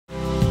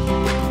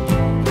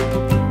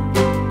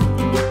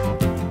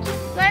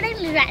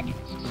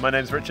My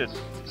name's Richard.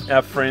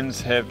 Our friends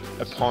have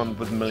a pond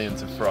with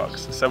millions of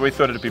frogs, so we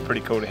thought it'd be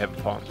pretty cool to have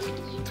a pond.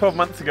 12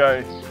 months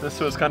ago, this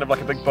was kind of like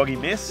a big boggy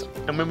mess,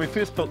 and when we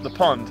first built the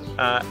pond,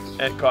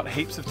 it got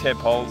heaps of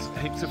tadpoles,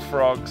 heaps of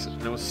frogs,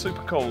 and it was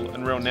super cool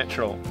and real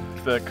natural.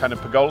 The kind of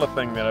pergola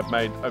thing that I've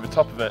made over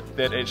top of it,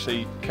 that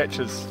actually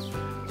catches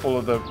all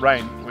of the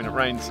rain when it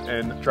rains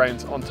and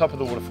drains on top of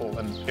the waterfall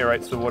and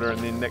aerates the water, and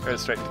then that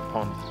goes straight to the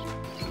pond.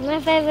 My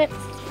favourite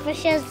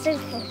fish is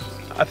super.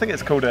 I think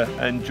it's cool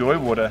to enjoy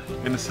water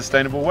in a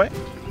sustainable way.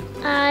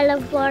 I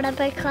love water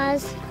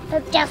because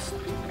it just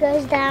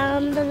goes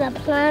down to the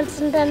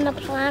plants and then the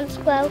plants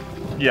grow.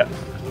 Yeah.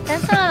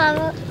 That's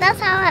how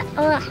it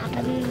all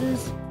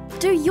happens.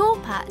 Do your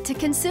part to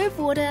conserve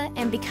water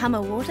and become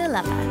a water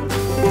lover.